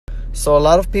So a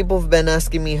lot of people have been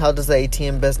asking me, how does the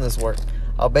ATM business work?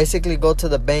 I'll basically go to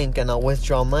the bank and I'll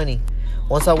withdraw money.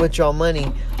 Once I withdraw money,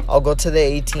 I'll go to the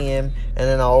ATM and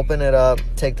then I'll open it up,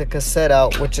 take the cassette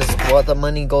out, which is what the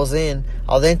money goes in.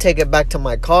 I'll then take it back to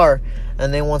my car,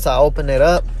 and then once I open it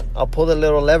up, I'll pull the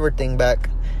little lever thing back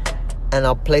and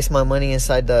I'll place my money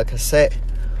inside the cassette.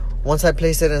 Once I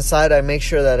place it inside, I make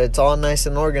sure that it's all nice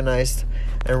and organized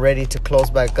and ready to close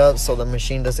back up so the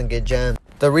machine doesn't get jammed.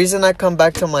 The reason I come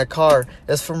back to my car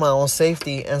is for my own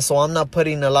safety, and so I'm not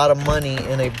putting a lot of money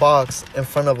in a box in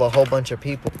front of a whole bunch of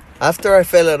people. After I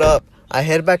fill it up, I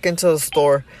head back into the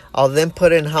store. I'll then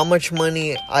put in how much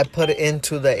money I put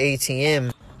into the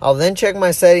ATM. I'll then check my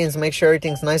settings, make sure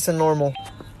everything's nice and normal.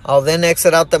 I'll then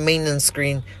exit out the maintenance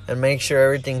screen and make sure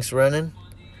everything's running.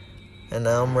 And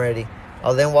now I'm ready.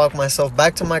 I'll then walk myself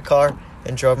back to my car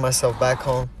and drive myself back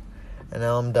home. And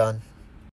now I'm done.